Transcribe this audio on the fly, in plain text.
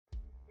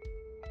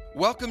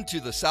Welcome to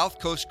the South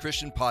Coast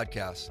Christian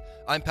Podcast.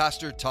 I'm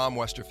Pastor Tom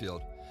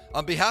Westerfield.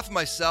 On behalf of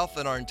myself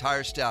and our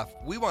entire staff,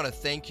 we want to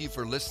thank you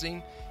for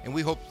listening, and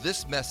we hope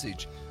this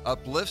message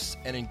uplifts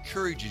and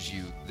encourages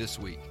you this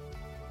week.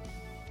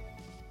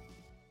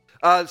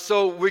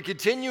 So we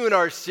continue in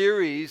our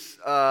series.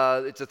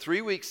 It's a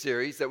 3-week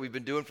series that we've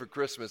been doing for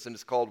Christmas, and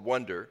it's called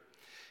Wonder.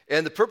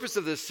 And the purpose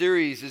of this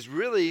series is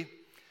really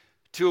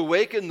to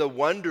awaken the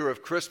wonder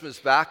of Christmas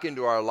back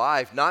into our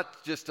life,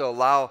 not just to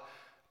allow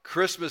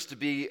Christmas to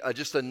be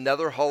just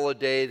another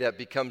holiday that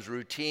becomes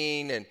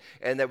routine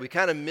and that we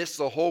kind of miss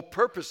the whole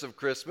purpose of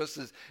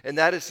Christmas, and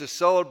that is to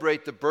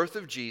celebrate the birth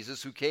of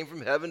Jesus who came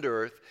from heaven to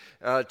earth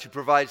to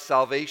provide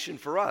salvation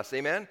for us.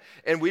 Amen?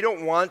 And we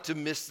don't want to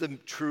miss the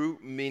true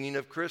meaning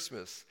of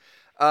Christmas.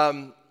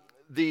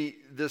 The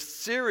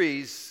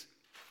series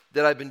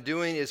that I've been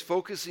doing is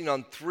focusing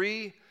on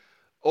 3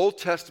 Old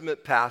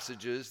Testament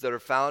passages that are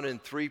found in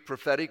 3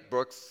 prophetic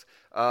books.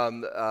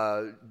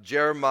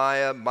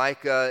 Jeremiah,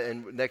 Micah,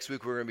 and next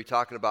week we're going to be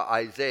talking about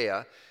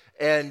Isaiah,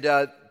 and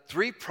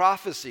 3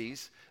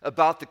 prophecies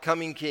about the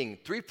coming king,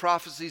 3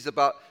 prophecies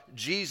about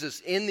Jesus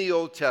in the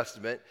Old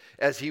Testament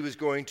as he was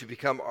going to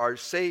become our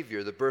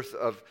Savior, the birth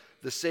of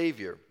the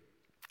Savior.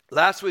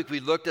 Last week we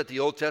looked at the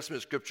Old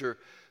Testament scripture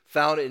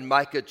found in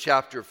Micah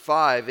chapter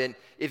 5, and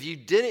if you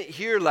didn't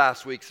hear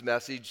last week's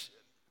message,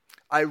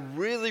 I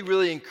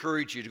really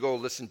encourage you to go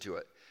listen to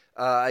it.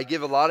 I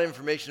give a lot of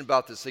information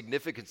about the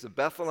significance of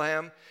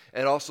Bethlehem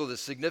and also the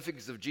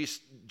significance of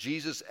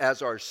Jesus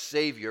as our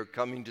Savior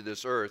coming to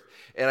this earth.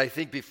 And I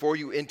think before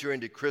you enter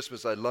into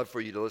Christmas, I'd love for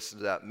you to listen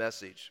to that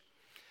message.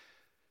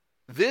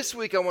 This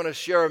week, I want to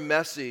share a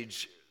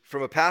message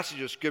from a passage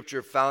of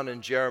Scripture found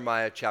in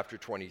Jeremiah chapter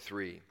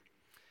 23.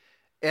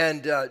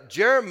 And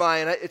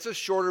Jeremiah, and it's a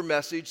shorter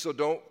message, so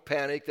don't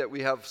panic that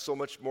we have so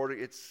much more.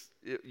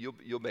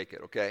 You'll make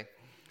it, okay?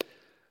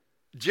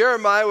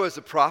 Jeremiah was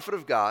a prophet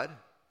of God,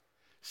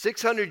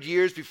 600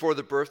 years before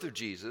the birth of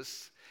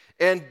Jesus,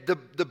 and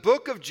the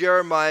book of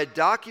Jeremiah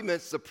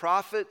documents the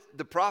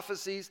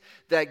prophecies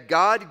that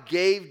God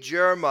gave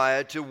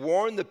Jeremiah to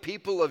warn the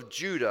people of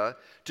Judah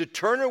to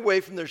turn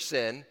away from their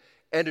sin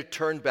and to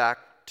turn back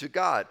to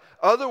God.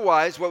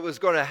 Otherwise, what was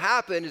going to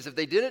happen is if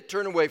they didn't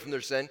turn away from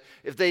their sin,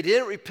 if they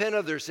didn't repent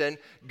of their sin,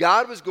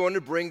 God was going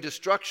to bring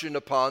destruction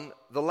upon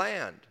the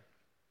land.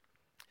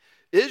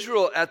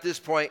 Israel at this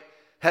point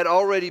had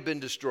already been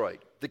destroyed.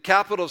 The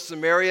capital of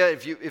Samaria,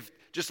 if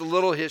just a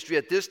little history,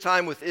 at this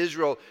time with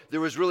Israel, there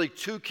was really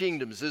 2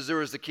 kingdoms. There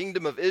was the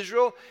kingdom of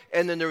Israel,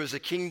 and then there was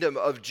the kingdom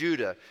of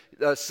Judah.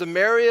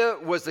 Samaria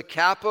was the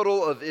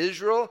capital of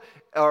Israel,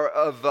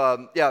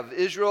 of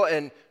Israel,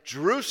 and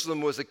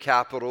Jerusalem was the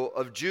capital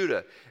of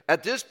Judah.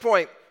 At this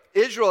point,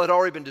 Israel had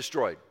already been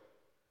destroyed.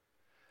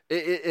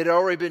 It had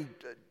already been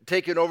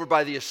taken over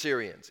by the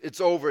Assyrians.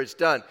 It's over, it's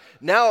done.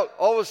 Now,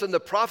 all of a sudden, the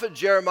prophet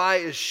Jeremiah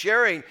is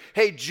sharing,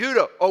 hey,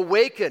 Judah,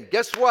 awaken.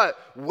 Guess what?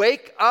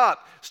 Wake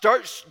up.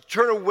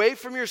 Turn away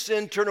from your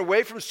sin, turn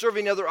away from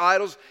serving other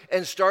idols,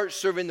 and start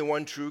serving the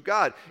one true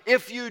God.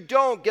 If you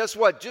don't, guess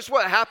what? Just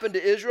what happened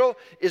to Israel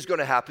is going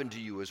to happen to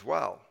you as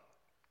well.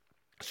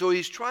 So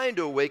he's trying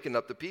to awaken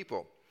up the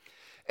people.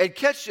 And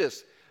catch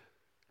this.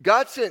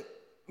 God sent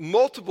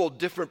multiple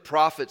different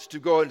prophets to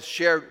go and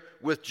share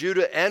with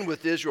Judah and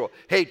with Israel.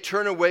 Hey,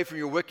 turn away from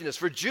your wickedness.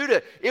 For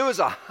Judah, it was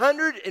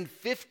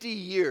 150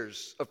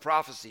 years of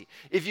prophecy.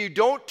 If you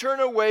don't turn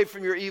away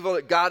from your evil,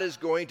 God is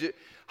going to...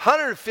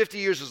 150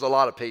 years is a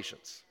lot of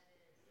patience.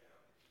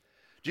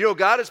 Do you know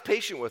God is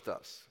patient with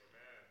us?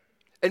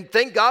 And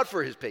thank God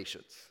for his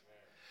patience.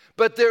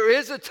 But there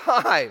is a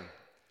time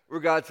where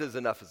God says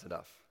enough is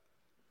enough.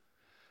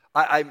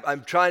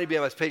 I'm trying to be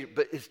as patient,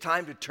 but it's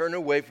time to turn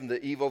away from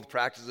the evil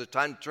practices. It's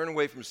time to turn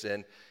away from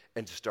sin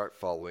and to start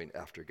following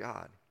after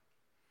God.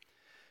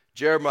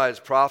 Jeremiah's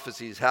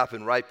prophecies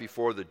happened right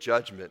before the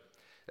judgment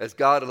as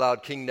God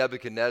allowed King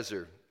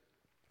Nebuchadnezzar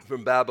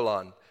from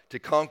Babylon to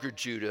conquer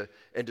Judah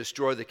and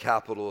destroy the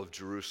capital of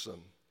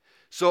Jerusalem.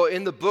 So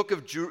in the book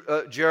of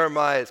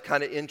Jeremiah, it's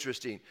kind of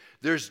interesting.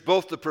 There's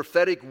both the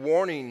prophetic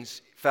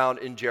warnings found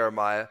in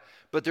Jeremiah,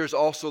 but there's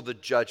also the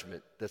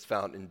judgment that's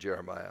found in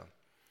Jeremiah.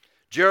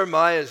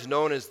 Jeremiah is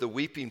known as the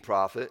weeping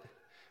prophet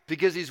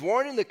because he's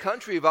warning the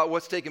country about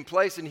what's taking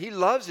place, and he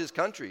loves his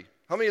country.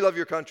 How many love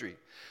your country?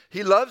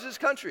 He loves his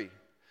country.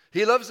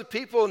 He loves the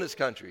people in his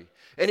country.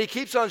 And he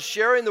keeps on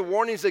sharing the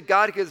warnings that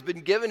God has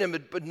been giving him,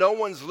 but no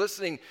one's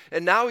listening.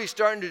 And now he's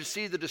starting to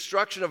see the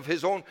destruction of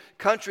his own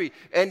country.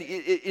 And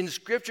in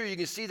Scripture, you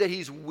can see that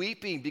he's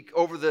weeping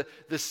over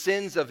the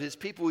sins of his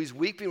people. He's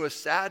weeping with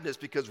sadness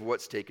because of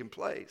what's taken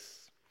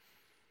place.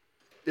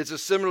 It's a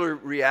similar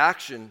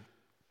reaction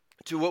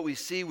to what we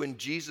see when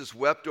Jesus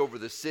wept over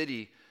the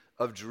city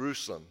of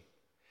Jerusalem.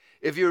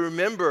 If you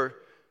remember,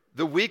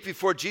 the week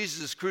before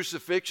Jesus'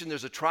 crucifixion,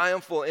 there's a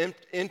triumphal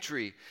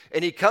entry,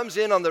 and he comes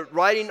in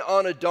riding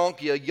on a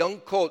donkey, a young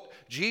colt.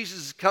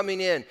 Jesus is coming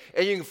in,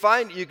 and you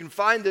can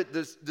find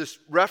this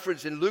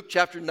reference in Luke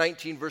chapter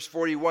 19, verse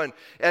 41.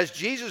 As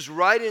Jesus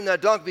riding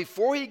that donkey,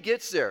 before he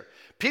gets there,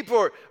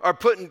 People are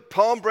putting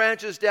palm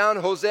branches down,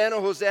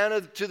 Hosanna, Hosanna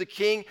to the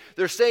King.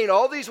 They're saying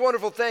all these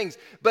wonderful things.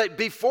 But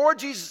before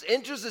Jesus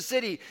enters the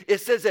city, it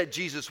says that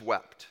Jesus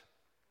wept.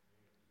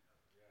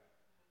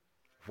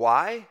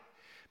 Why?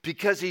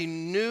 Because he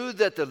knew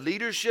that the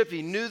leadership,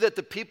 he knew that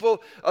the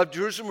people of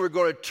Jerusalem were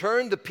going to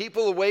turn the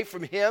people away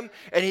from him,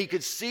 and he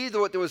could see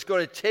what was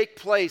going to take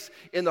place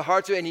in the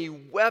hearts of it, and he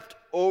wept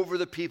over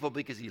the people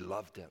because he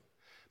loved them.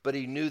 But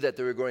he knew that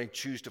they were going to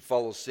choose to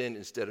follow sin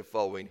instead of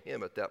following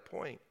him at that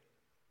point.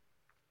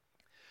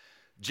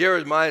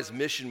 Jeremiah's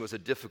mission was a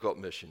difficult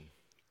mission,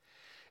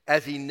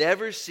 as he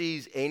never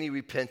sees any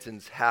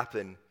repentance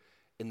happen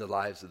in the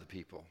lives of the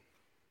people.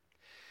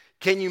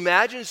 Can you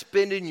imagine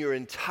spending your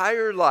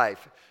entire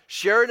life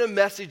sharing a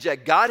message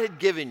that God had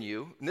given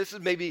you? And this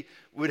is maybe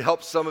would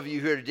help some of you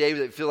here today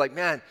that feel like,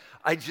 man,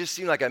 I just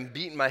seem like I'm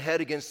beating my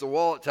head against the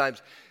wall at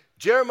times.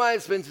 Jeremiah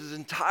spends his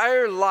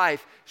entire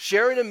life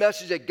sharing a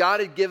message that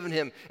God had given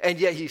him, and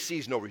yet he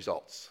sees no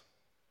results.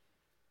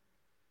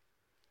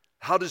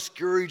 How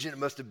discouraging it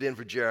must have been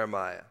for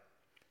Jeremiah.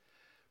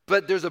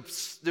 But there's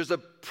a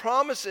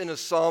promise in the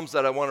Psalms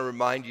that I want to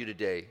remind you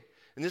today.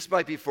 And this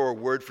might be for a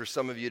word for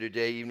some of you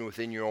today, even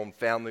within your own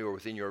family or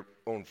within your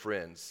own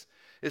friends.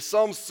 It's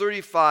Psalms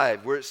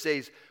 35, where it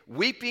says,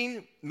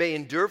 weeping may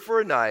endure for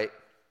a night,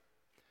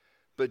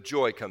 but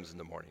joy comes in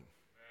the morning.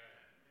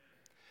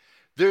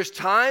 There's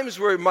times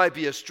where it might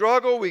be a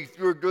struggle. We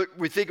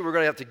think we're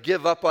going to have to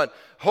give up on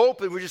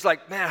hope, and we're just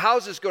like, man,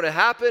 how's this going to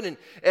happen?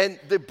 And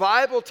the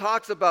Bible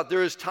talks about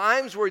there is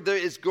times where there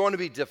is going to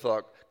be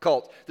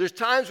difficult. There's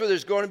times where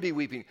there's going to be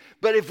weeping.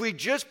 But if we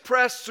just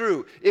press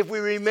through, if we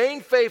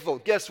remain faithful,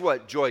 guess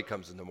what? Joy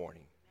comes in the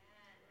morning.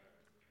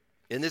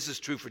 And this is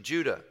true for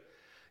Judah.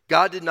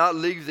 God did not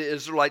leave the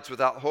Israelites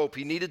without hope.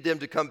 He needed them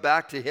to come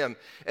back to him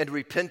and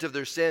repent of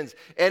their sins.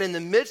 And in the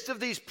midst of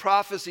these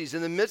prophecies,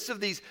 in the midst of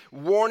these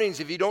warnings,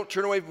 if you don't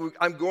turn away,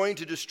 I'm going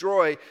to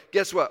destroy,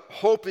 guess what?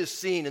 Hope is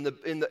seen in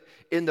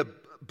the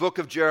book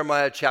of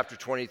Jeremiah chapter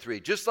 23,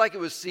 just like it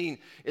was seen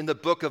in the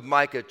book of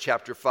Micah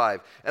chapter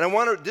 5.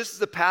 And this is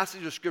the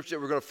passage of scripture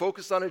that we're going to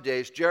focus on today.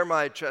 It's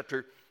Jeremiah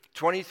chapter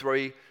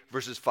 23,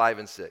 verses 5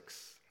 and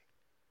 6.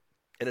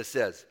 And it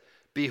says,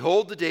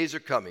 behold, the days are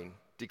coming,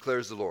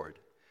 declares the Lord,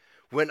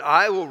 when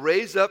I will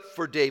raise up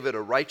for David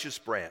a righteous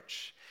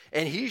branch,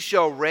 and he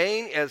shall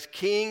reign as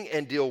king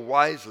and deal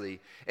wisely,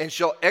 and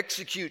shall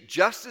execute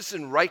justice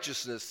and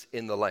righteousness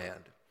in the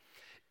land.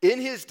 In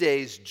his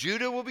days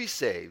Judah will be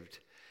saved,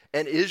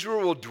 and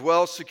Israel will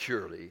dwell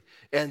securely,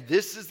 and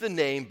this is the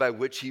name by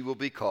which he will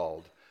be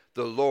called.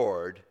 The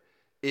Lord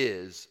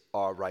is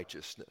our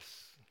righteousness.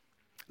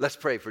 Let's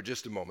pray for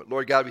just a moment.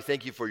 Lord God, we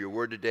thank you for your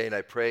word today, and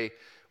I pray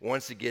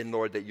once again,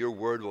 Lord, that your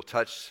word will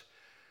touch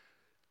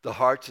the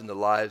hearts and the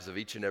lives of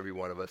each and every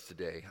one of us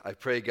today. I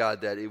pray,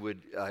 God, that it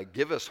would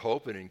give us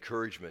hope and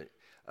encouragement,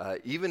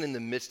 even in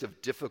the midst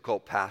of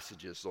difficult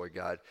passages, Lord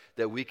God,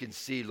 that we can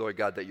see, Lord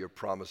God, that your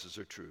promises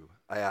are true.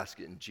 I ask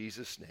it in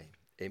Jesus' name.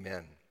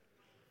 Amen.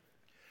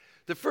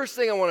 The first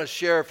thing I want to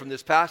share from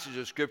this passage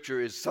of Scripture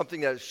is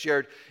something that is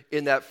shared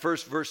in that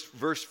first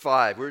verse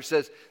 5, where it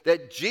says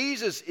that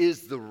Jesus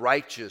is the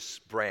righteous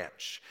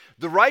branch.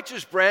 The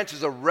righteous branch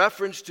is a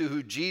reference to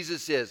who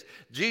Jesus is.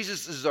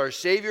 Jesus is our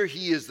Savior.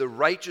 He is the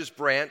righteous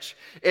branch.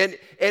 And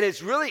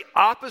it's really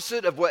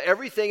opposite of what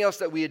everything else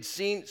that we had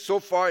seen so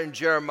far in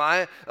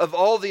Jeremiah, of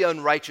all the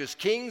unrighteous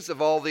kings,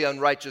 of all the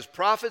unrighteous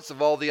prophets,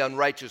 of all the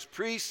unrighteous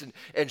priests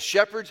and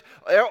shepherds,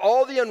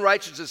 all the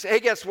unrighteousness. Hey,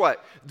 guess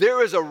what?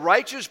 There is a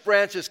righteous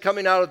branch that's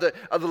coming out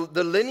of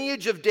the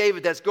lineage of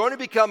David that's going to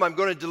become, I'm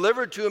going to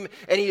deliver to him,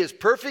 and he is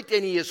perfect,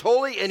 and he is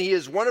holy, and he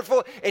is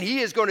wonderful, and he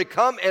is going to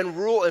come and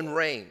rule and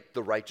reign.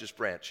 The righteous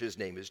branch. His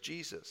name is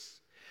Jesus.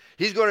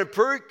 He's going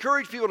to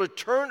encourage people to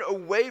turn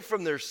away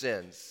from their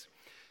sins.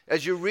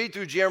 As you read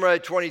through Jeremiah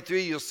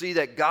 23, you'll see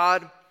that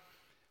God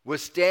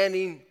was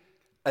standing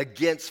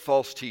against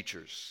false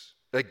teachers,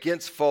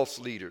 against false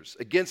leaders,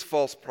 against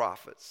false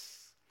prophets.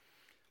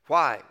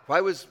 Why?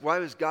 Why was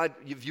God,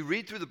 if you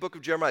read through the book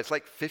of Jeremiah, it's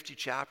like 50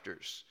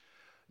 chapters.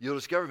 You'll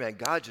discover, man,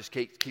 God just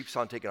keeps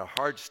on taking a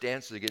hard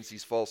stance against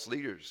these false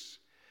leaders.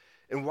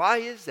 And why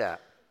is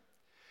that?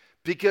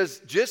 Because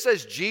just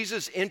as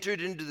Jesus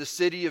entered into the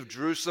city of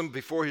Jerusalem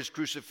before his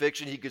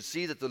crucifixion, he could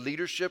see that the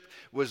leadership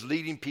was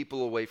leading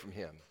people away from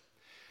him.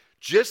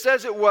 Just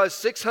as it was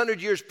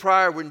 600 years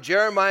prior when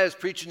Jeremiah is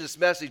preaching this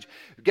message,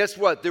 guess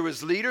what? There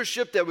was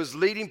leadership that was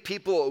leading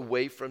people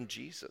away from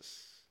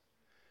Jesus.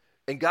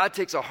 And God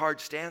takes a hard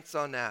stance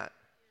on that.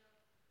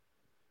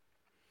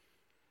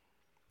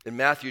 In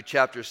Matthew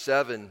chapter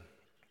 7,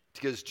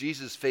 because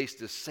Jesus faced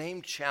the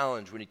same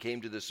challenge when he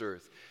came to this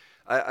earth.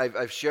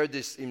 I've shared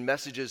this in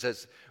messages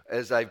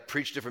as I've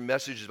preached different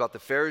messages about the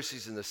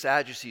Pharisees and the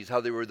Sadducees,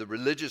 how they were the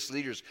religious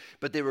leaders,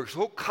 but they were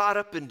so caught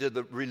up into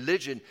the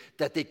religion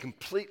that they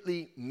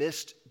completely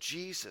missed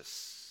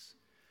Jesus.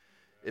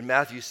 In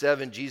Matthew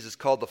 7, Jesus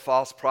called the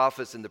false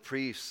prophets and the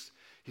priests.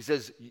 He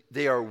says,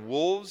 they are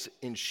wolves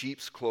in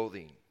sheep's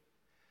clothing.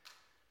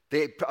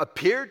 They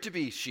appeared to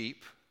be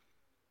sheep,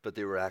 but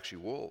they were actually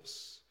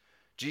wolves.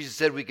 Jesus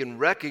said we can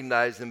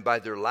recognize them by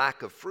their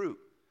lack of fruit.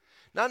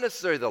 Not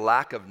necessarily the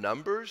lack of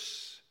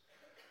numbers,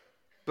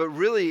 but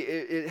really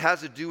it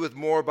has to do with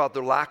more about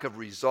the lack of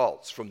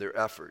results from their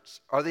efforts.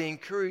 Are they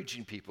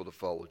encouraging people to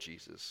follow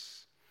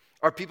Jesus?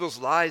 Are people's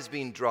lives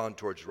being drawn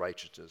towards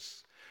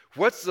righteousness?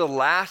 What's the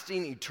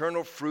lasting,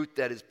 eternal fruit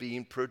that is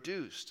being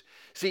produced?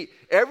 See,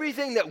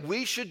 everything that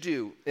we should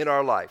do in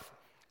our life,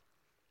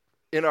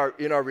 in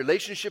our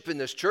relationship in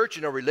this church,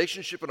 in our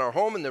relationship in our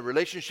home, in the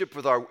relationship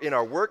in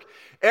our work,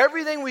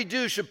 everything we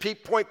do should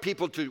point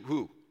people to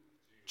who?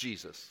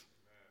 Jesus.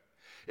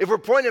 If we're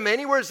pointing them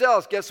anywhere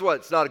else, guess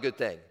what? It's not a good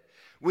thing.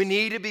 We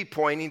need to be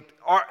pointing,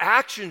 our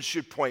actions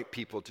should point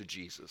people to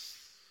Jesus.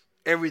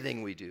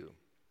 Everything we do.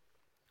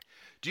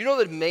 Do you know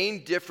the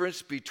main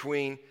difference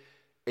between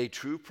a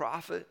true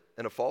prophet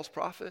and a false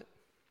prophet?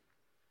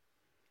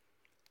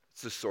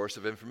 It's the source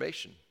of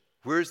information.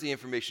 Where's the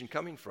information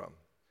coming from?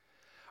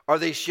 Are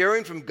they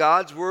sharing from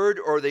God's word,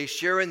 or are they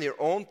sharing their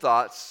own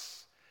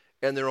thoughts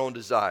and their own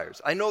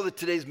desires? I know that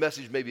today's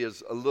message maybe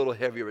is a little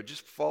heavier, but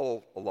just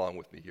follow along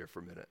with me here for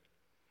a minute.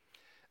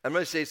 I'm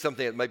going to say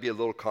something that might be a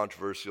little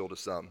controversial to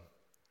some.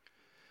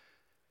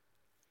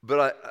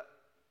 But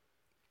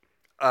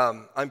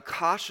I'm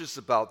cautious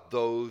about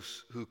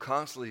those who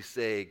constantly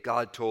say,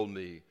 God told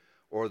me,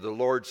 or the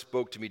Lord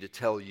spoke to me to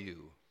tell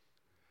you.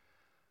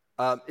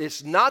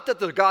 It's not that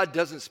the God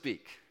doesn't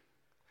speak.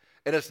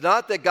 And it's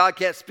not that God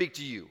can't speak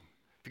to you.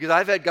 Because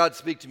I've had God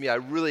speak to me. I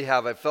really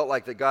have. I felt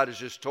like that God has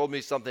just told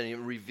me something. He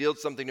revealed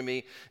something to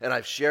me. And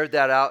I've shared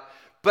that out.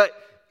 But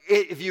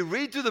if you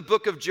read through the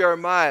book of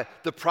Jeremiah,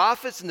 the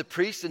prophets and the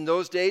priests in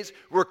those days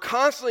were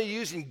constantly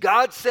using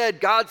God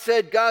said, God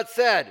said, God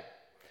said.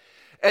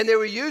 And they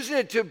were using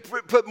it to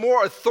put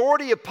more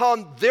authority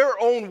upon their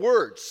own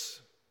words.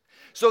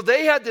 So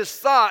they had this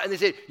thought, and they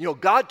said,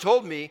 God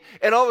told me,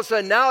 and all of a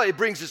sudden now it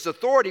brings this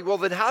authority. Well,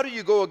 then how do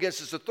you go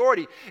against this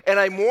authority? And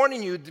I'm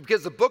warning you,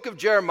 because the book of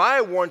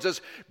Jeremiah warns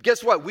us,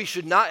 guess what? We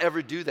should not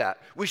ever do that.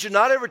 We should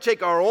not ever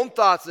take our own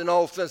thoughts and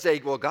all of a sudden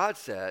say, well, God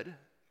said. Amen.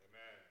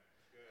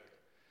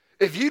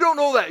 If you don't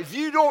know that, if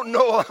you don't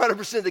know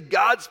 100% that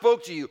God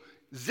spoke to you,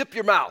 zip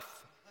your mouth.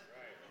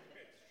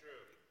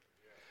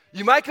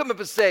 You might come up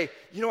and say,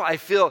 I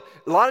feel,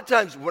 a lot of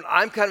times when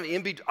I'm kind of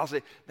in between, I'll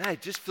say, man, I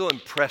just feel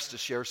impressed to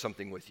share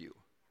something with you.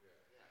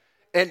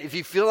 And if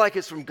you feel like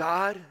it's from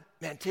God,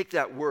 man, take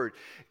that word.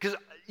 Because,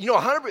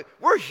 100%,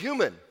 we're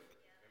human.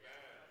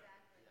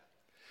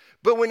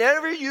 But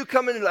whenever you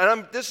come in,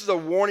 and this is a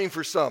warning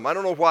for some. I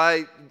don't know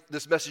why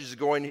this message is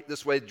going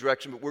this way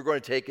direction, but we're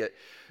going to take it.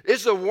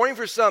 It's a warning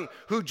for some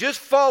who just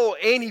follow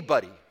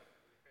anybody.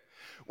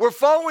 We're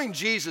following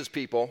Jesus,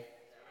 people.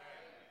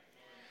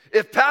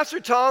 If Pastor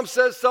Tom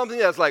says something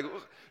that's like,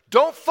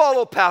 don't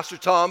follow Pastor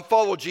Tom,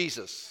 follow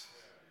Jesus.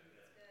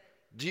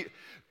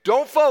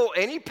 Don't follow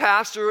any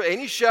pastor,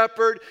 any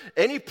shepherd,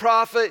 any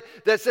prophet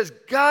that says,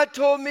 God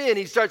told me, and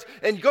he starts,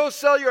 and go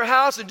sell your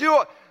house and do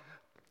it.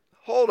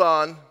 Hold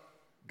on.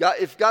 God,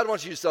 if God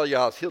wants you to sell your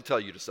house, he'll tell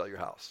you to sell your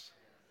house.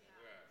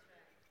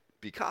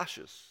 Be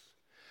cautious.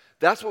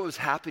 That's what was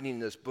happening in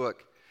this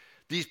book.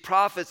 These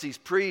prophets, these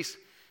priests,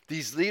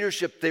 these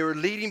leadership, they were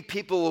leading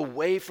people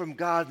away from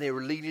God, and they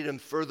were leading them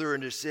further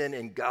into sin,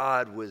 and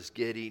God was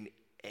getting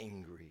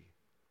angry.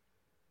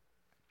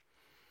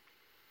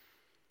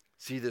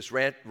 See, this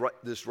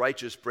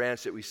righteous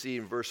branch that we see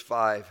in verse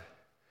 5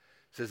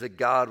 says that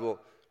God will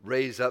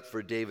raise up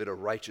for David a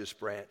righteous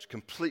branch,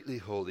 completely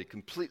holy,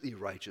 completely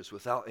righteous,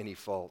 without any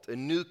fault, a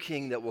new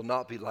king that will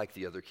not be like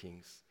the other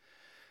kings.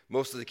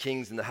 Most of the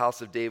kings in the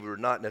house of David were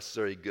not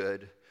necessarily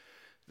good.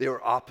 They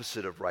were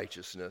opposite of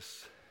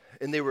righteousness.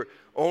 And they were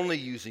only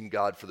using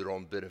God for their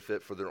own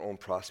benefit, for their own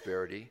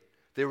prosperity.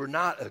 They were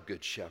not a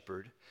good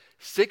shepherd.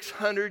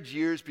 600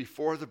 years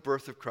before the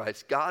birth of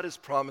Christ, God is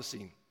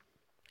promising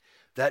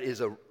that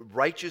is a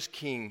righteous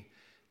king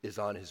is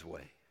on his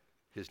way.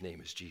 His name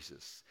is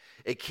Jesus.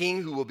 A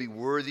king who will be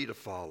worthy to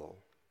follow.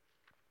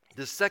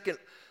 The second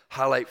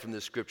highlight from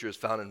this scripture is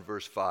found in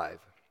verse 5.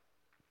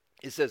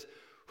 It says,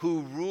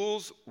 who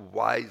rules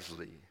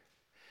wisely.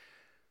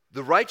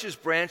 The righteous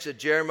branch that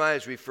Jeremiah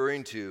is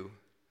referring to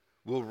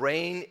will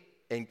reign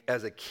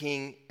as a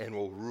king and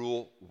will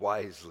rule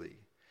wisely.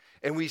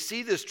 And we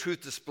see this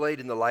truth displayed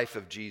in the life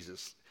of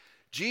Jesus.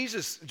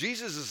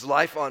 Jesus'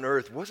 life on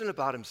earth wasn't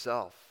about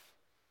himself.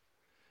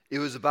 It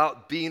was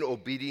about being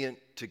obedient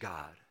to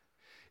God.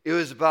 It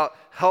was about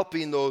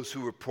helping those who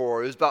were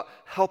poor. It was about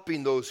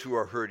helping those who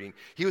are hurting.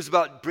 He was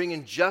about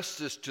bringing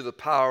justice to the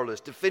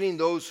powerless, defending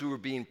those who were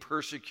being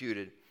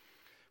persecuted.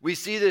 We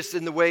see this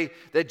in the way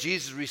that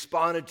Jesus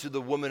responded to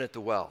the woman at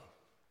the well.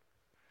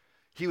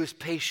 He was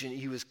patient,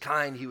 he was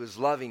kind, he was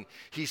loving.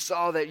 He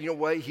saw that,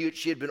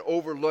 she had been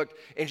overlooked,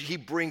 and he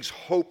brings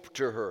hope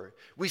to her.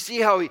 We see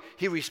how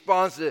he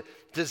responds to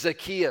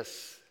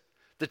Zacchaeus,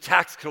 the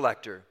tax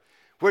collector,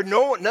 where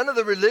none of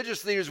the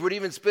religious leaders would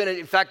even spend it.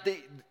 In fact,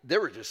 they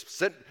were just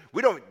sent,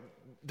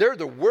 they're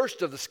the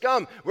worst of the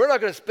scum. We're not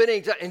going to spend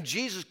any time. And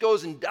Jesus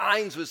goes and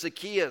dines with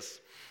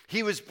Zacchaeus.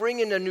 He was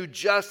bringing a new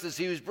justice.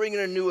 He was bringing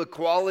a new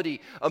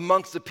equality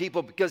amongst the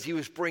people because he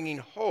was bringing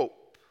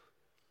hope.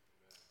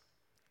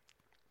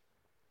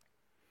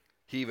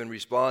 He even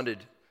responded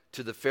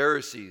to the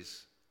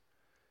Pharisees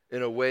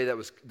in a way that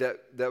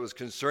was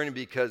concerning,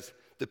 because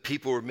the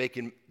people were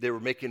making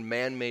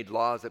man-made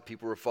laws that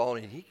people were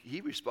following.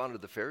 He responded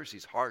to the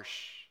Pharisees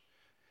harsh.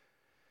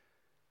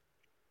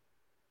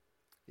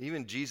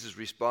 Even Jesus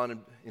responded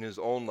in his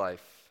own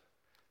life,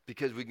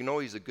 because we know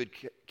he's a good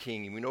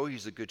king and we know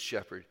he's a good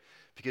shepherd,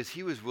 because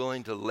he was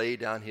willing to lay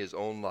down his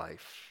own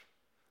life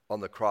on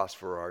the cross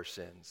for our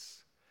sins.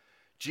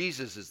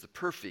 Jesus is the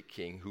perfect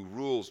king who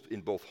rules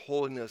in both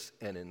holiness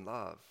and in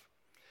love.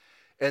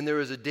 And there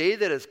is a day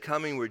that is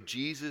coming where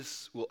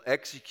Jesus will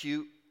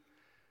execute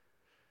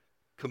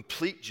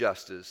complete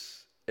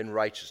justice and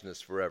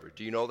righteousness forever.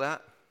 Do you know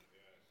that?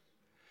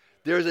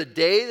 There's a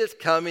day that's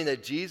coming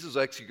that Jesus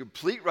will execute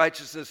complete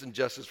righteousness and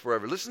justice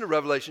forever. Listen to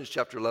Revelation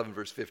chapter 11,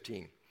 verse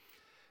 15.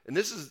 And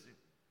this is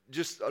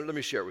just, let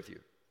me share it with you.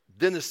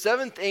 Then the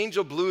seventh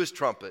angel blew his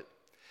trumpet,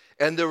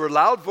 and there were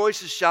loud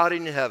voices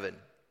shouting in heaven.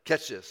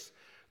 Catch this.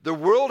 The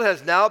world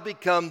has now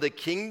become the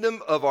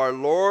kingdom of our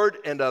Lord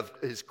and of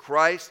his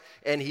Christ,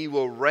 and he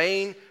will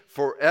reign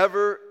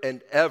forever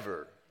and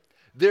ever.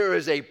 There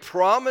is a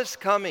promise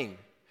coming,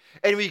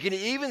 and we can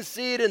even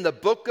see it in the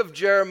book of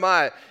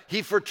Jeremiah.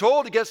 He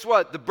foretold, guess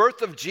what? The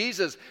birth of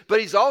Jesus,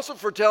 but he's also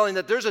foretelling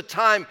that there's a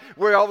time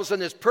where all of a sudden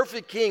this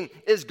perfect king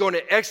is going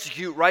to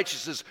execute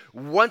righteousness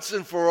once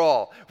and for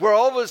all, where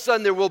all of a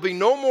sudden there will be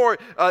no more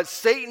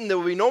Satan, there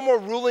will be no more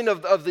ruling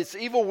of this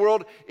evil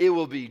world. It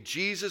will be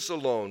Jesus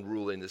alone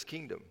ruling this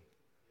kingdom.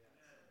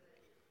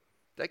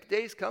 That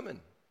day's coming.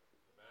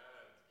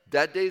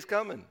 That day's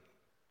coming.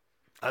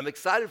 I'm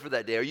excited for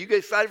that day. Are you guys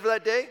excited for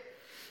that day?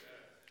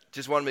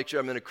 Just want to make sure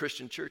I'm in a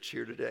Christian church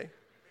here today.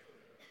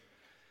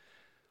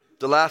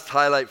 The last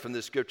highlight from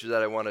this scripture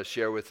that I want to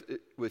share with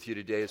you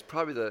today is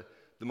probably the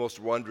most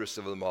wondrous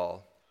of them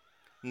all.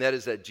 And that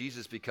is that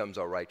Jesus becomes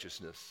our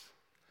righteousness.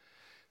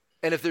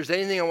 And if there's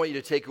anything I want you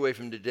to take away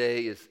from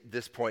today, is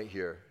this point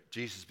here.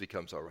 Jesus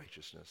becomes our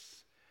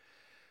righteousness.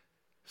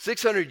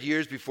 600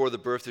 years before the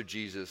birth of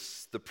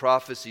Jesus, the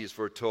prophecy is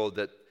foretold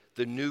that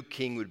the new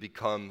king would be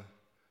called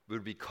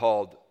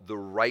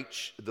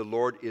the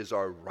Lord is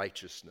our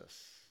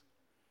righteousness.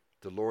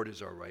 The Lord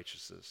is our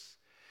righteousness.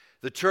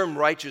 The term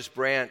righteous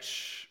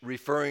branch,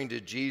 referring to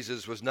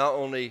Jesus, was not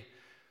only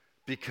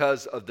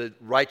because of the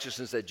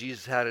righteousness that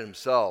Jesus had in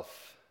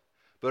himself,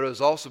 but it was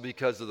also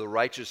because of the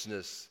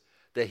righteousness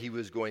that he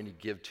was going to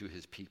give to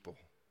his people.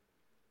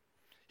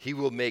 He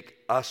will make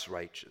us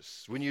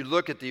righteous. When you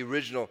look at the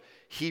original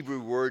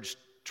Hebrew words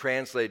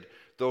translated,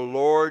 the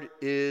Lord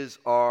is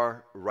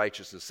our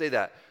righteousness. Say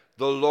that.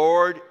 The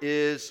Lord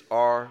is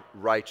our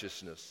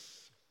righteousness.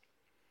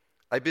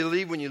 I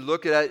believe when you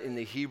look at it in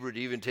the Hebrew, it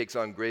even takes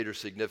on greater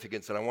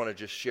significance, and I want to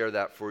just share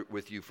that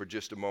with you for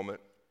just a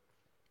moment.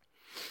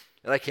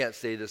 And I can't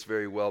say this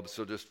very well,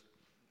 so just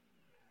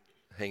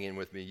hang in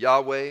with me.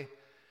 Yahweh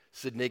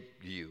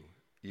Sidnikyu.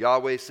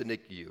 Yahweh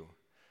Sidnikyu.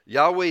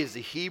 Yahweh is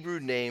the Hebrew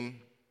name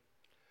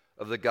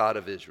of the God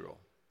of Israel.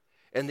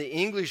 And the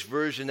English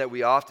version that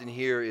we often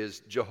hear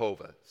is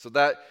Jehovah. So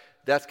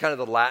that's kind of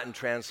the Latin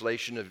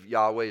translation of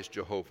Yahweh is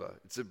Jehovah.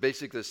 It's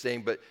basically the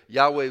same, but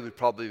Yahweh would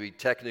probably be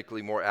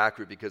technically more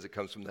accurate because it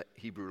comes from the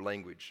Hebrew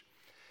language.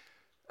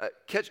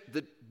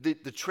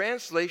 The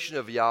translation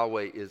of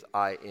Yahweh is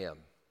I am.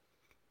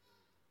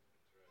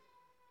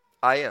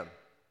 I am.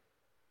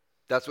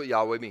 That's what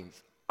Yahweh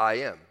means. I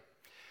am.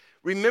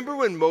 Remember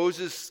when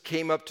Moses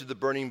came up to the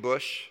burning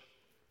bush?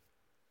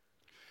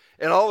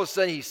 And all of a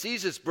sudden he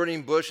sees this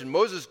burning bush, and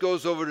Moses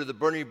goes over to the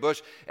burning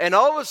bush, and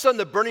all of a sudden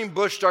the burning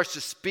bush starts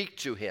to speak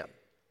to him.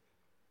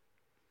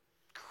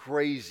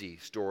 Crazy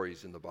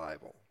stories in the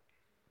Bible.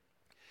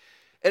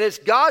 And it's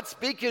God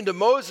speaking to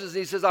Moses, and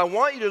he says, I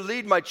want you to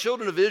lead my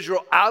children of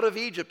Israel out of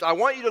Egypt. I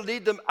want you to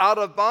lead them out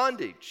of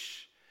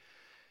bondage.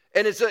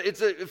 And it's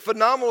a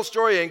phenomenal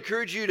story. I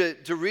encourage you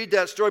to read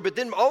that story. But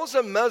then all of a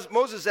sudden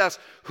Moses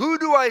asks, who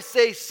do I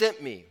say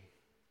sent me?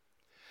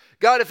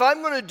 God, if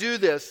I'm going to do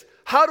this,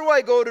 how do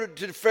I go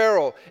to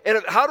Pharaoh?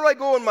 And how do I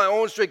go in my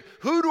own strength?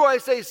 Who do I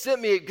say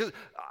sent me? Because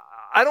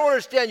I don't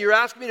understand. You're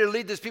asking me to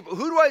lead this people.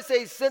 Who do I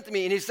say sent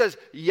me? And he says,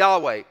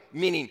 Yahweh,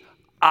 meaning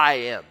I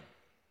am.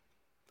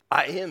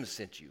 I am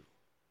sent you.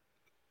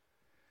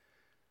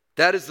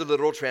 That is the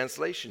literal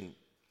translation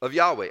of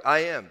Yahweh. I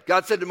am.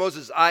 God said to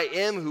Moses, I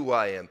am who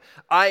I am.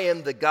 I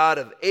am the God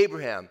of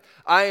Abraham.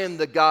 I am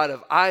the God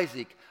of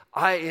Isaac.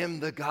 I am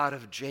the God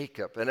of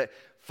Jacob. And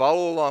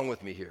follow along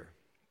with me here.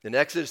 In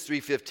Exodus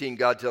 3:15,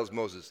 God tells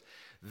Moses,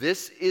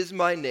 this is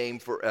my name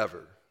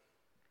forever.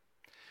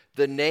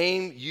 The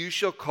name you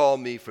shall call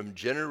me from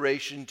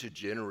generation to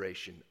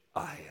generation.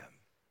 I am.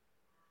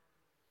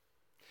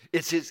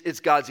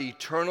 It's God's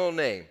eternal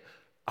name.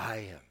 I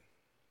am.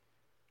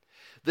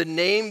 The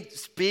name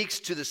speaks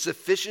to the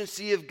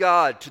sufficiency of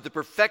God, to the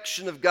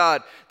perfection of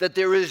God, that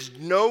there is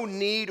no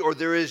need or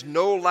there is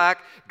no lack.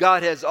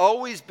 God has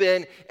always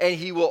been and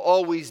he will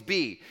always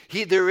be.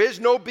 There is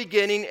no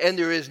beginning and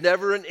there is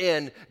never an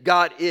end.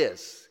 God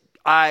is.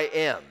 I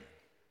am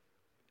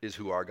is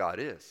who our God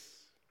is.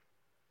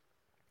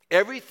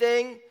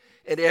 Everything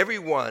and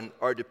everyone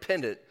are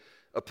dependent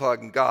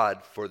upon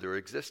God for their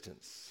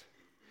existence.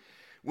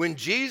 When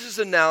Jesus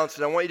announced,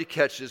 and I want you to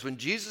catch this, when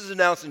Jesus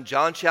announced in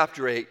John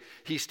chapter 8,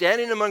 he's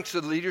standing amongst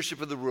the leadership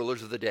of the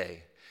rulers of the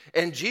day.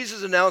 And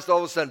Jesus announced all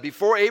of a sudden,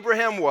 before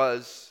Abraham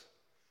was,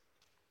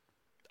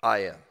 I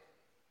am.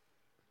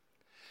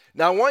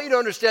 Now, I want you to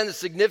understand the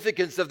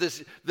significance of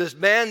this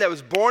man that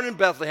was born in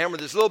Bethlehem, or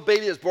this little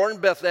baby that's born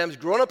in Bethlehem. He's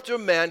grown up to a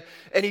man,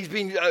 and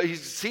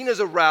he's seen as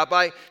a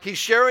rabbi. He's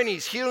sharing,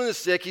 he's healing the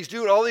sick, he's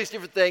doing all these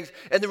different things.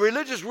 And the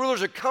religious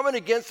rulers are coming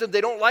against him.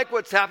 They don't like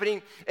what's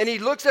happening. And he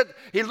looks at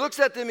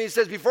them and he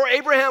says, before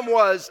Abraham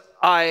was,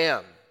 I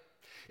am.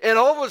 And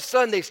all of a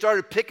sudden, they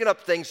started picking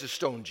up things to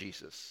stone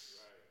Jesus.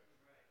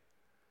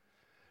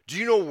 Do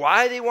you know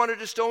why they wanted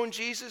to stone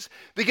Jesus?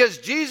 Because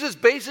Jesus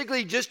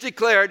basically just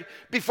declared,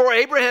 before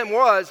Abraham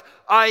was,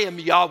 I am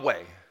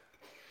Yahweh.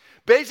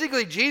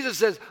 Basically, Jesus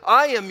says,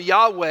 I am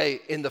Yahweh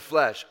in the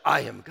flesh.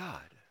 I am God.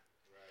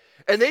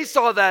 And they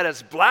saw that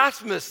as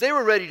blasphemous. They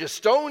were ready to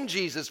stone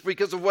Jesus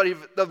because of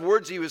the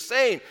words he was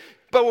saying.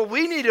 But what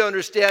we need to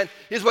understand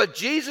is what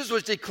Jesus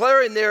was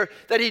declaring there,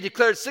 that he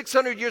declared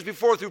 600 years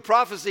before through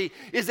prophecy,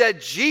 is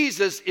that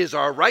Jesus is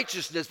our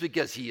righteousness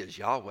because he is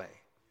Yahweh.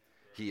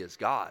 He is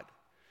God.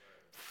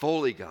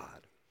 Fully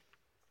God.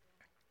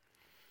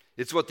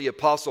 It's what the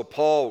Apostle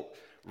Paul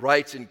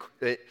writes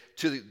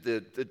to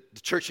the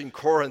church in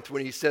Corinth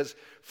when he says,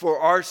 for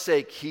our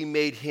sake he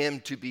made him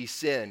to be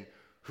sin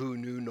who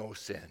knew no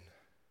sin,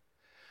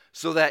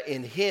 so that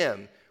in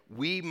him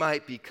we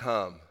might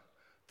become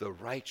the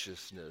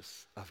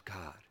righteousness of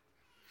God.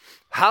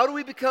 How do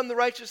we become the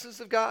righteousness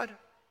of God?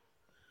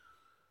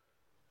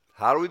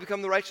 How do we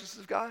become the righteousness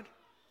of God?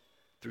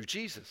 Through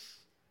Jesus.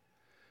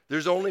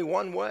 There's only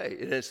one way,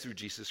 and it's through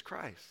Jesus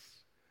Christ.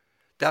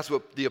 That's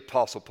what the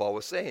Apostle Paul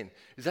was saying.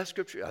 Is that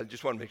scripture? I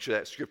just want to make sure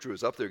that scripture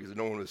was up there because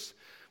no one was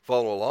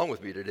following along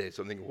with me today.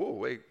 So I'm thinking, whoa,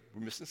 wait,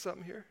 we're missing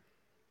something here?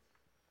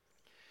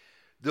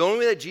 The only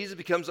way that Jesus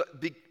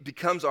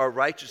becomes our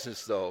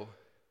righteousness, though,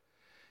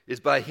 is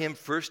by him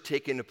first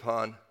taking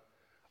upon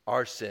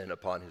our sin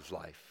upon his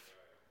life.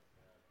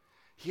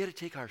 He had to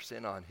take our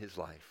sin on his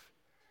life.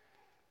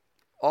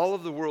 All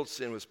of the world's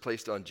sin was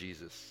placed on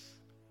Jesus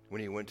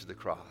when he went to the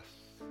cross.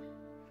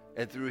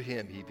 And through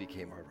him, he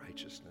became our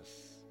righteousness.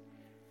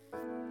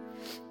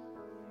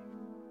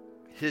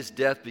 His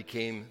death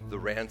became the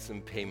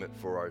ransom payment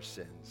for our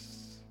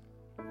sins.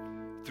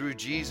 Through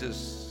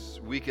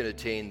Jesus, we can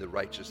attain the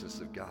righteousness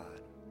of God.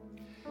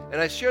 And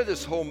I share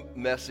this whole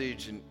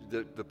message and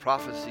the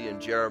prophecy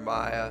in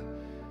Jeremiah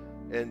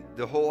and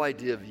the whole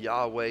idea of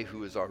Yahweh,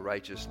 who is our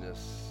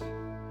righteousness.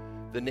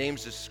 The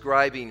names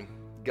describing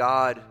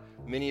God,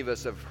 many of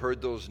us have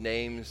heard those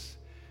names.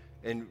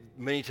 And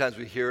many times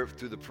we hear it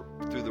through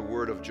the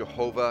word of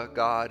Jehovah,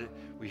 God.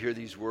 We hear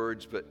these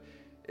words, but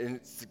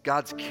it's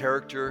God's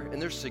character,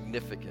 and they're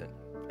significant.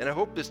 And I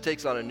hope this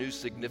takes on a new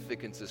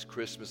significance this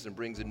Christmas and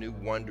brings a new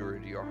wonder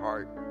into your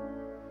heart.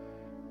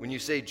 When you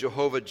say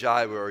Jehovah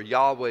Jireh or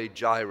Yahweh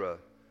Jireh,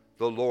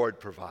 the Lord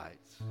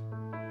provides.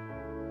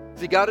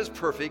 See, God is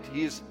perfect.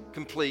 He is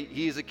complete.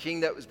 He is a king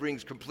that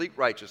brings complete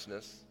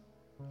righteousness.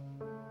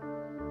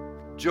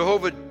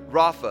 Jehovah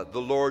Rapha,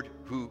 the Lord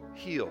who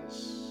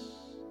heals.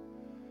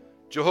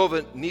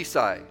 Jehovah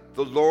Nissi,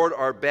 the Lord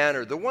our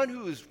banner, the one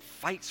who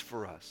fights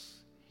for us.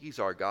 He's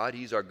our God.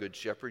 He's our good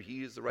shepherd.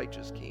 He is the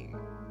righteous king.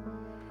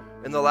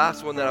 And the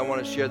last one that I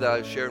want to share that I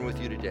was sharing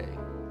with you today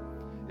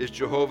is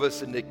Jehovah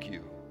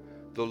Tsidkenu,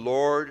 the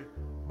Lord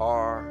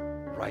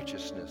our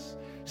righteousness.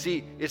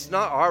 See, it's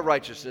not our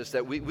righteousness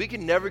that we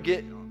can never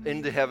get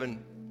into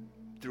heaven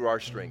through our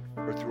strength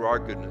or through our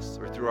goodness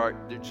or through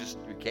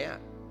we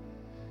can't.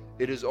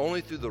 It is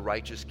only through the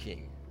righteous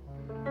king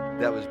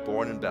that was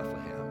born in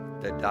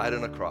Bethlehem, that died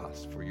on a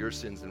cross for your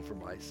sins and for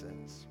my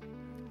sins.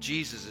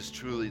 Jesus is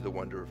truly the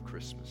wonder of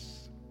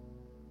Christmas.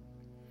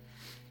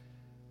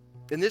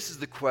 And this is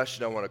the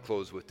question I want to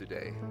close with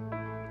today.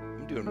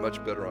 I'm doing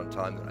much better on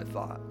time than I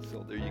thought,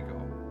 so there you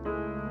go.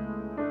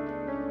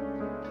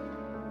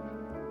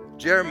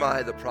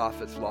 Jeremiah the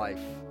prophet's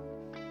life,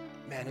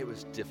 man, it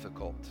was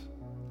difficult.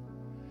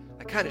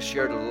 I kind of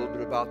shared a little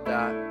bit about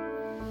that.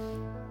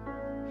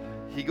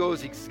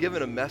 He's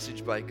given a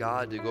message by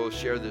God to go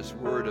share this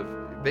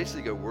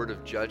basically a word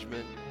of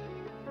judgment.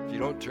 If you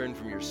don't turn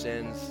from your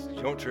sins, if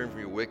you don't turn from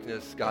your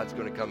wickedness, God's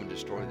going to come and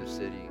destroy the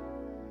city.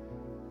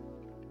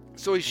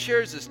 So he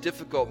shares this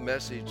difficult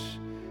message.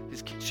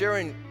 He's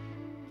sharing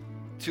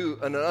to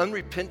an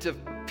unrepentant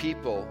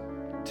people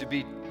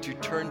to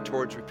turn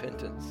towards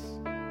repentance.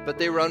 But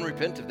they were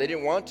unrepentant. They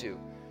didn't want to.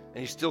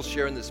 And he's still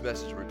sharing this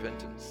message of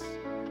repentance.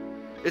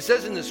 It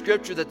says in the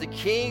scripture that the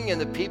king and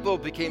the people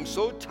became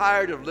so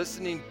tired of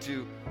listening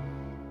to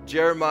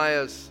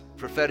Jeremiah's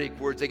prophetic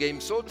words. They became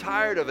so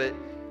tired of it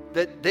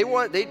that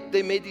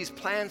they made these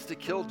plans to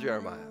kill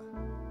Jeremiah.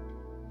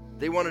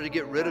 They wanted to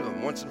get rid of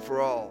him once and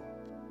for all.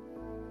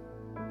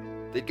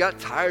 They got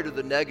tired of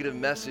the negative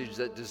message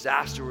that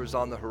disaster was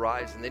on the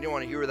horizon. They didn't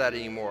want to hear that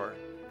anymore.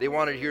 They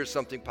wanted to hear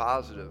something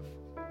positive.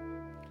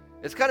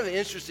 It's kind of an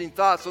interesting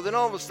thought. So then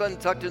all of a sudden,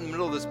 tucked in the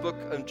middle of this book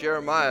of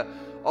Jeremiah,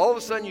 all of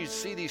a sudden you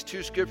see these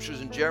two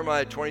scriptures in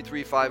Jeremiah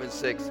 23, 5 and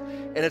 6,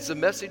 and it's a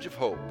message of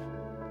hope.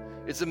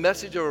 It's a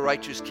message of a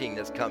righteous king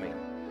that's coming,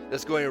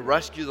 that's going to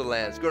rescue the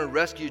land. It's going to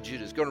rescue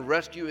Judah. It's going to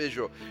rescue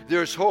Israel.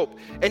 There's hope.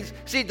 And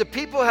see, the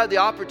people had the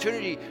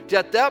opportunity to,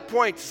 at that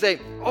point, to say,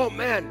 oh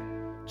man,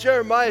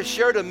 Jeremiah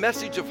shared a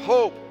message of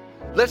hope.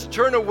 Let's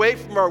turn away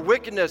from our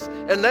wickedness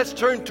and let's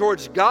turn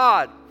towards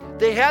God.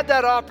 They had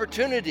that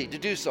opportunity to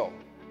do so,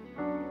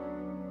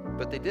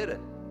 but they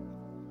didn't.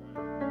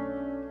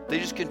 They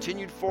just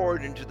continued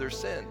forward into their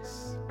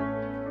sins.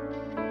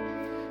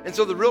 And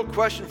so the real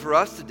question for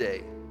us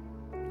today,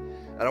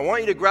 and I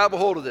want you to grab a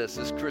hold of this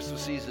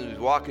Christmas season, as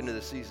we walk into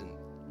the season.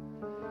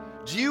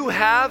 Do you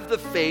have the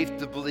faith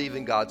to believe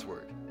in God's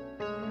word?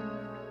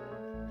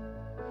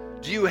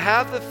 Do you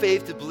have the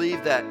faith to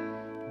believe that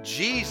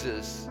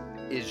Jesus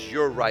is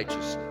your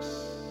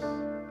righteousness?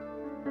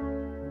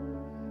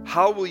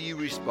 How will you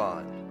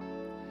respond?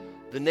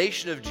 The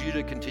nation of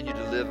Judah continued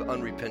to live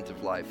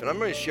unrepentant life. And I'm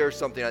going to share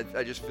something.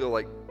 I just feel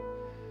like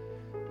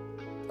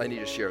I need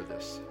to share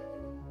this.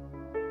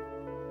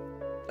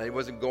 I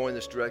wasn't going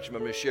this direction, but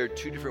I'm going to share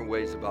two different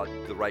ways about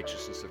the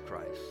righteousness of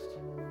Christ.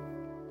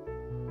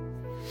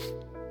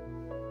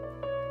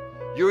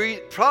 You're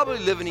probably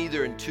living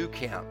either in two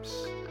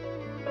camps.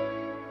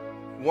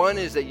 One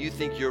is that you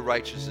think your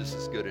righteousness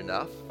is good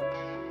enough.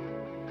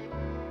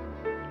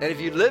 And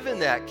if you live in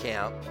that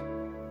camp,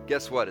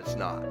 guess what? It's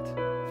not.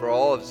 For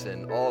all have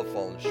sinned, all have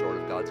fallen short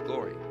of God's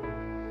glory.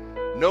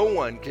 No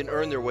one can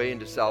earn their way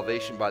into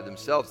salvation by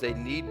themselves. They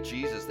need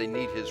Jesus. They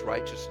need his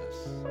righteousness.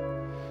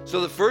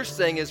 So the first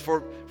thing is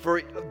for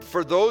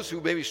those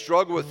who maybe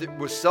struggle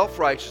with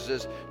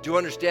self-righteousness, to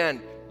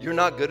understand you're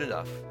not good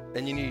enough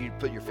and you need to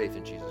put your faith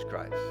in Jesus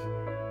Christ.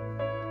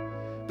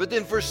 But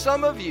then for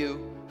some of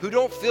you who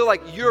don't feel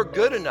like you're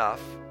good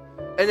enough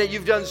and that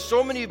you've done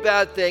so many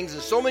bad things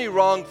and so many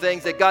wrong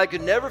things that God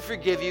could never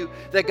forgive you,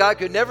 that God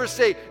could never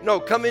say, no,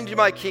 come into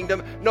my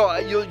kingdom. No,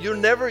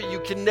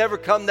 you can never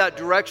come that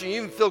direction. You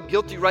even feel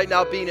guilty right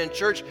now being in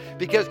church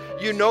because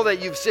you know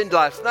that you've sinned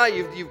last night.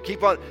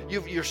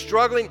 You're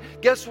struggling.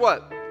 Guess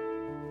what?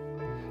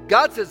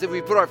 God says that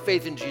we put our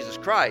faith in Jesus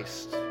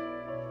Christ,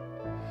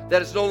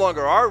 that it's no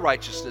longer our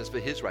righteousness,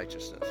 but his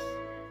righteousness.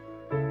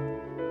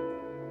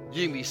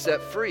 You can be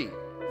set free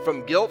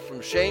from guilt,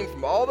 from shame,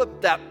 from all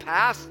that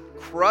past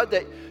crud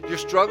that you're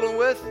struggling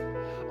with.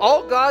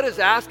 All God is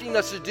asking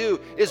us to do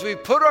is we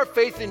put our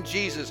faith in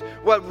Jesus.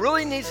 What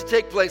really needs to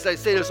take place, I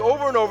say this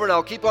over and over, and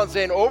I'll keep on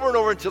saying over and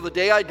over until the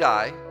day I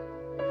die,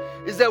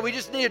 is that we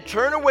just need to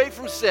turn away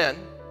from sin.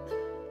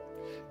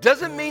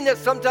 Doesn't mean that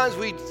sometimes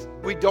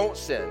we don't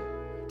sin.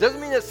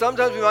 Doesn't mean that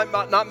sometimes we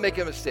might not make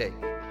a mistake.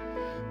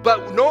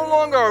 But no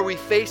longer are we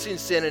facing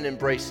sin and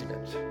embracing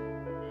it.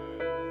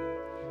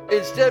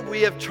 Instead,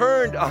 we have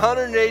turned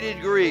 180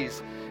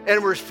 degrees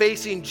and we're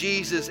facing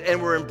Jesus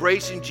and we're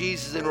embracing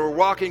Jesus and we're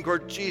walking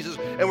toward Jesus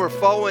and we're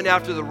following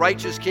after the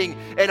righteous King,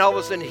 and all of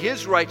a sudden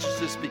his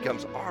righteousness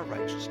becomes our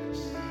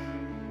righteousness.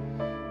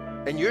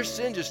 And your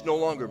sin just no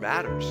longer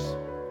matters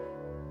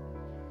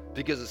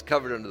because it's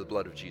covered under the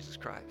blood of Jesus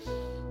Christ.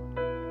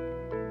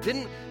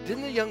 Didn't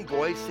the young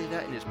boy say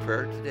that in his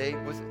prayer today?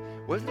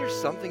 Wasn't there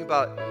something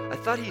about, I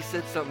thought he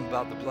said something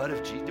about the blood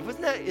of Jesus.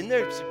 Wasn't that in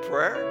their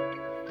prayer?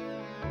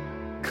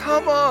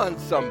 Come on,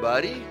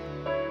 somebody.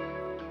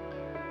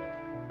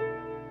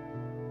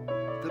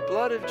 The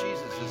blood of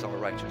Jesus is our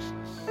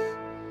righteousness.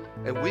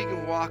 And we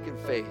can walk in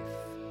faith,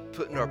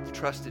 putting our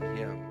trust in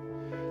him.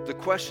 The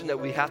question that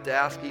we have to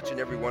ask each and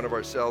every one of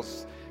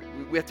ourselves,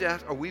 we have to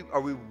ask, are we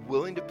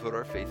willing to put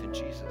our faith in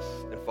Jesus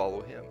and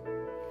follow him?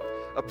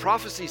 A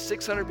prophecy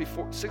 600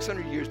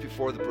 years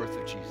before the birth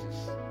of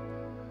Jesus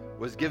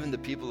was given the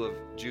people of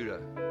Judah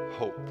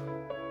hope.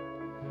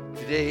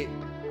 Today,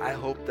 I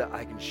hope that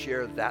I can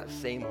share that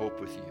same hope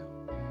with you,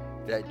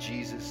 that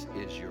Jesus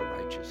is your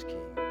righteous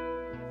King.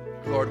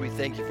 Lord, we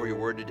thank you for your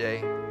word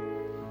today.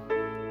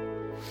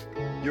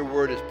 Your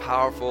word is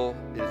powerful,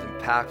 it is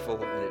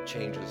impactful, and it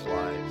changes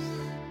lives.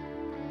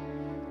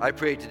 I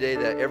pray today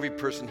that every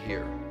person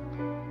here,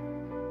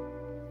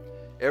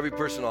 every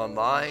person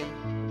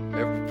online,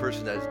 every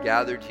person that is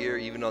gathered here,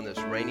 even on this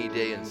rainy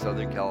day in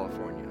Southern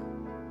California,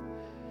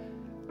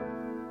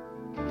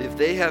 if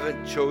they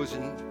haven't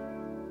chosen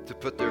to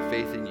put their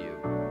faith in you,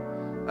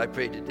 I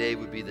pray today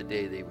would be the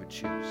day they would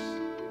choose.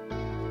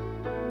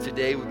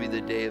 Today would be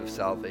the day of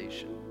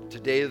salvation.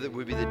 Today that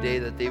would be the day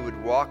that they would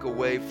walk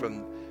away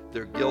from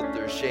their guilt,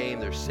 their shame,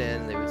 their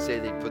sin. They would say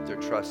they put their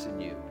trust in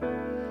you.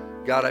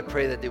 God, I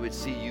pray that they would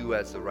see you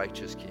as the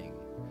righteous King,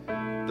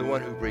 the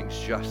one who brings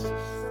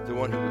justice, the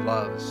one who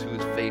loves, who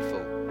is faithful,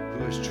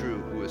 who is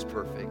true, who is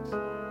perfect.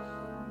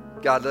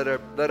 God,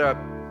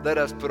 let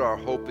us put our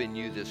hope in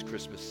you this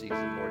Christmas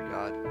season, Lord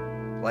God,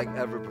 like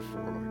ever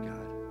before, Lord God.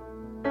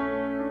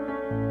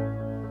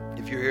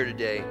 If you're here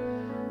today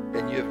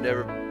and you have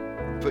never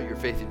put your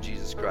faith in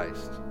Jesus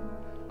Christ,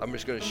 I'm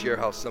just going to share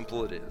how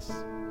simple it is.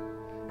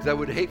 Because I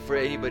would hate for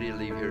anybody to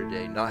leave here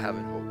today not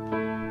having hope.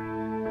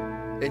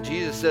 And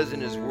Jesus says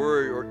in his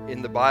word, or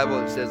in the Bible,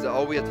 it says that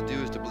all we have to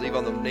do is to believe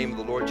on the name of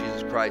the Lord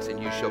Jesus Christ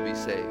and you shall be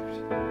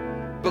saved.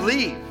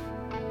 Believe,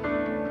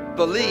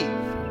 believe,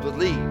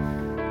 believe.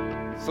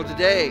 So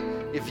today,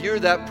 if you're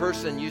that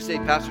person, you say,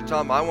 Pastor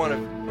Tom, I want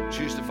to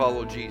choose to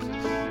follow Jesus.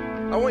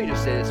 I want you to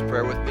say this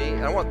prayer with me.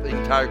 And I want the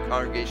entire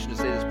congregation to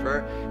say this prayer.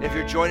 And if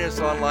you're joining us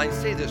online,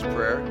 say this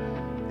prayer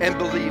and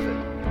believe it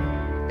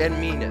and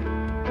mean it.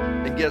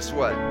 And guess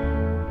what?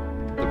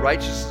 The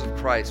righteousness of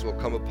Christ will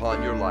come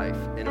upon your life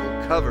and it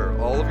will cover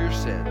all of your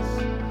sins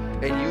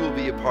and you will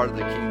be a part of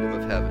the kingdom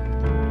of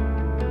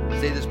heaven.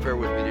 Say this prayer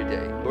with me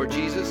today. Lord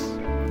Jesus,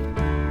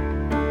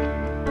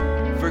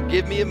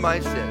 forgive me of my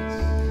sins.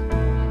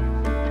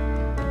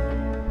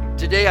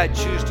 Today I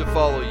choose to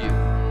follow you,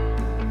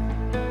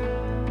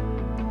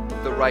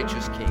 the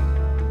righteous King.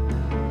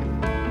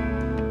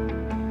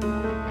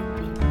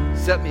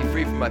 Set me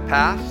free from my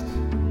past.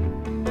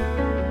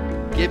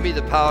 Give me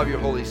the power of your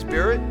Holy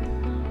Spirit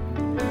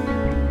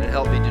and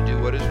help me to do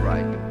what is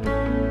right.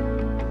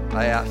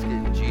 I ask it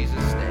in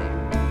Jesus'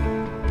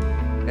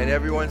 name. And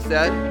everyone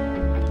said,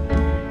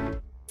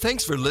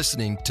 thanks for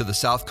listening to the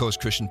South Coast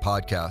Christian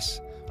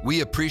Podcast.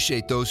 We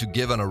appreciate those who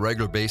give on a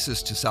regular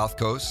basis to South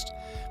Coast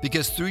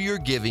because through your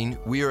giving,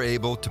 we are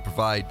able to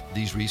provide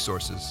these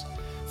resources.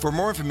 For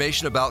more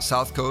information about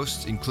South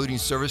Coast, including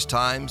service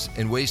times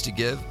and ways to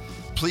give,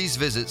 please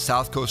visit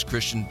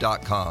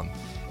southcoastchristian.com.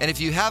 And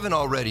if you haven't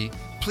already,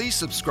 please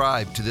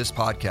subscribe to this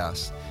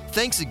podcast.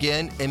 Thanks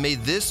again, and may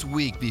this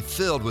week be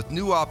filled with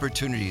new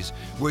opportunities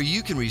where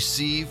you can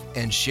receive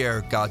and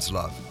share God's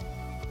love.